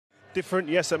different,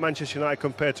 yes, at Manchester United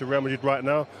compared to Real Madrid right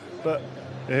now, but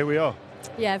here we are.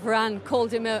 Yeah, Varane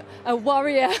called him a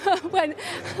warrior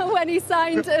when he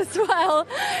signed as well.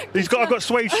 I've got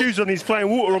suede shoes on, he's playing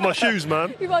water on my shoes,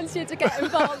 man. He wants you to get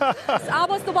involved. I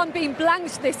was the one being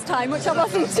blanked this time, which I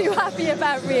wasn't too happy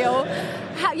about, Rio.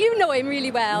 You know him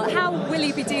really well. How will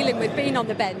he be dealing with being on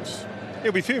the bench?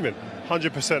 He'll be fuming,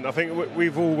 100%. I think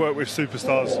we've all worked with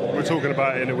superstars. We were talking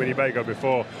about it in a Winnebago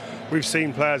before. We've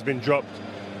seen players been dropped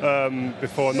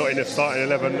before, not in the starting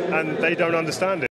 11, and they don't understand it.